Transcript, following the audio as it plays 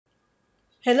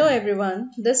Hello everyone,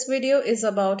 this video is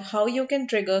about how you can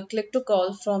trigger click to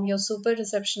call from your Super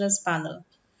Receptionist panel.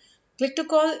 Click to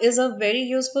call is a very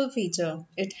useful feature.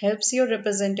 It helps your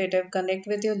representative connect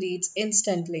with your leads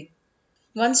instantly.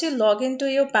 Once you log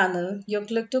into your panel, your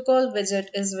click to call widget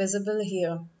is visible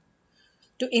here.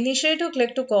 To initiate your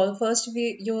click to call, first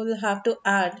you will have to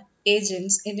add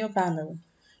agents in your panel.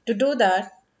 To do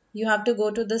that, you have to go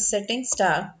to the settings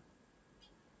tab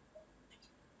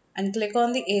and click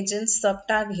on the agents sub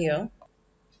tab here.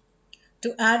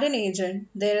 To add an agent,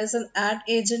 there is an Add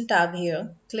Agent tab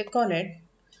here. Click on it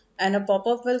and a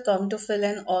pop-up will come to fill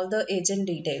in all the agent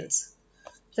details.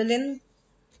 Fill in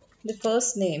the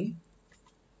first name,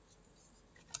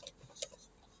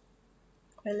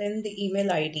 fill in the email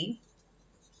ID,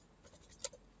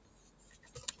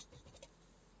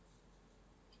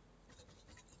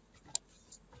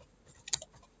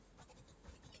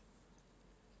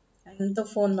 and the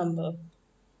phone number.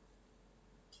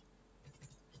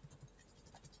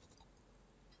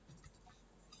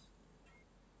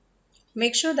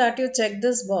 Make sure that you check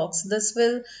this box. This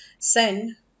will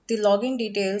send the login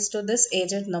details to this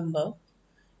agent number,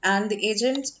 and the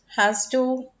agent has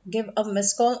to give a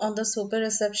missed call on the Super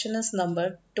Receptionist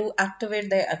number to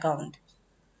activate their account.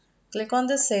 Click on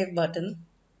the Save button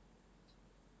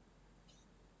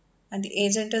and the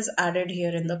agent is added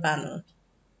here in the panel.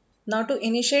 Now to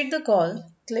initiate the call,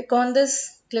 click on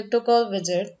this click to call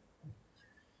widget,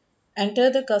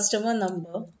 enter the customer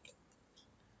number,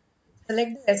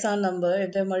 select the SR number.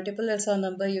 If there are multiple SR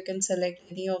number, you can select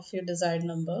any of your desired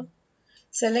number.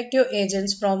 Select your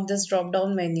agents from this drop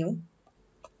down menu.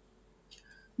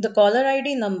 The caller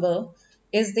ID number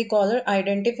is the caller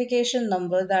identification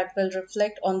number that will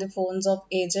reflect on the phones of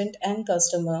agent and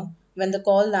customer when the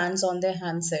call lands on their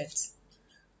handsets.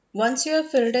 Once you have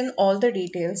filled in all the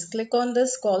details, click on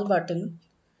this call button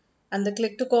and the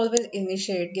click to call will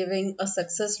initiate, giving a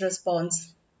success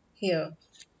response here.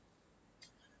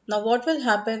 Now what will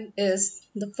happen is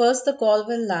the call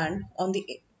will land on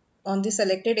the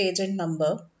selected agent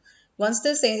number. Once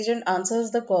this agent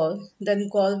answers the call, then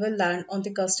call will land on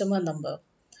the customer number.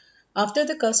 After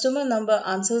the customer number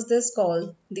answers this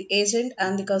call, the agent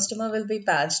and the customer will be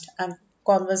patched and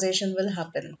conversation will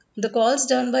happen. The calls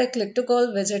done by click to call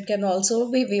widget can also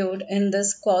be viewed in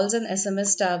this calls and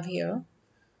SMS tab here.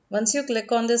 Once you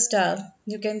click on this tab,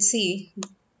 you can see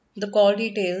the call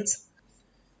details.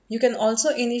 You can also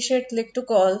initiate click to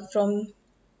call from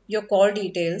your call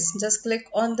details. Just click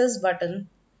on this button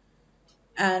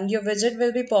and your widget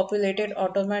will be populated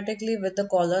automatically with the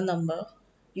caller number.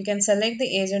 You can select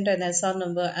the agent and SR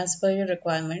number as per your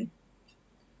requirement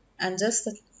and just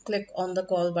click on the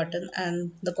call button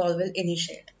and the call will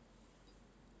initiate.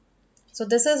 So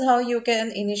this is how you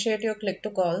can initiate your click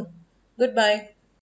to call. Goodbye.